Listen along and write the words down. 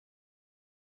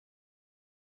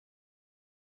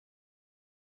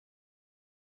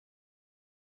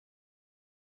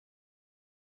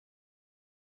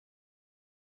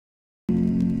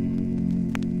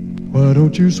Why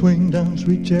don't you swing down,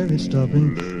 sweet cherry, stop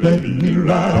and let me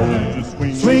ride?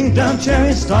 Swing down,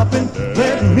 cherry, stop and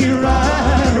let me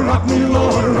ride. Rock me,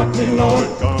 Lord,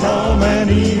 calm and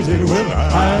easy. Well,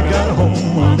 I got a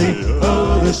home on the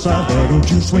other side. Why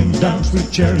don't you swing down, sweet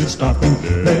cherry, stop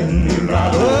and let me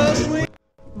ride? Oh, swing.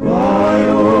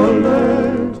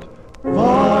 Violet,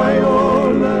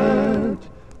 violet,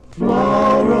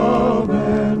 flower of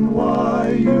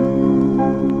NYU.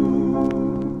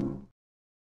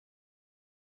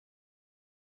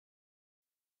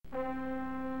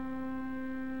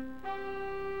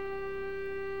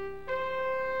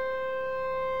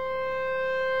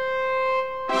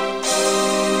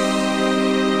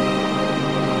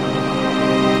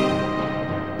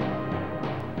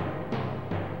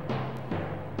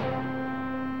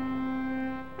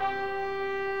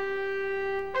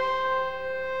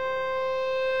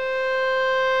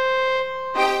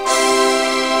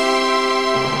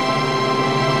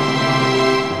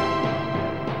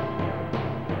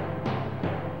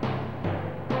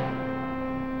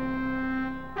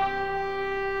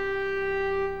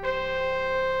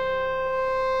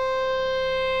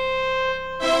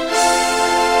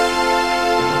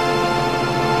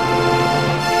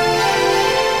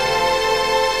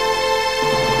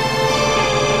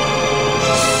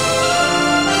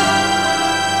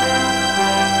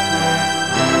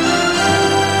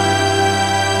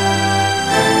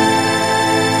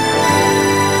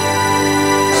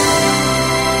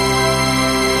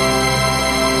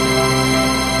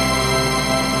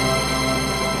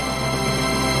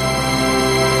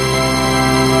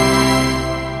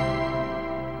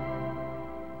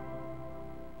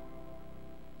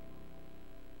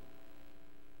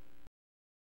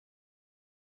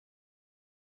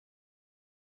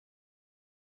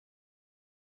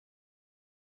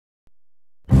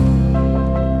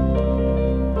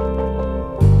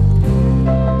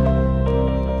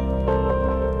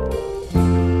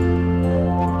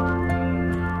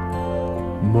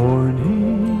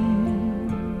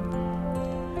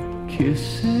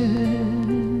 Kisses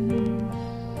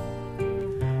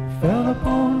fell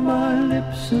upon my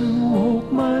lips and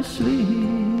woke my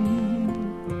sleep,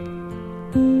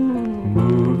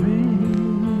 moving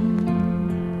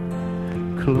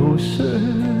closer,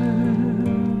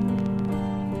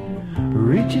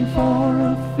 reaching for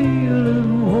a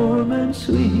feeling warm and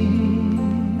sweet,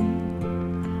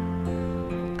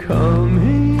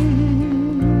 coming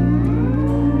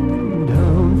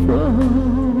down from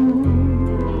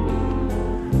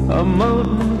a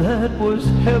mountain that was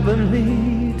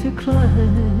heavenly to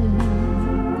climb.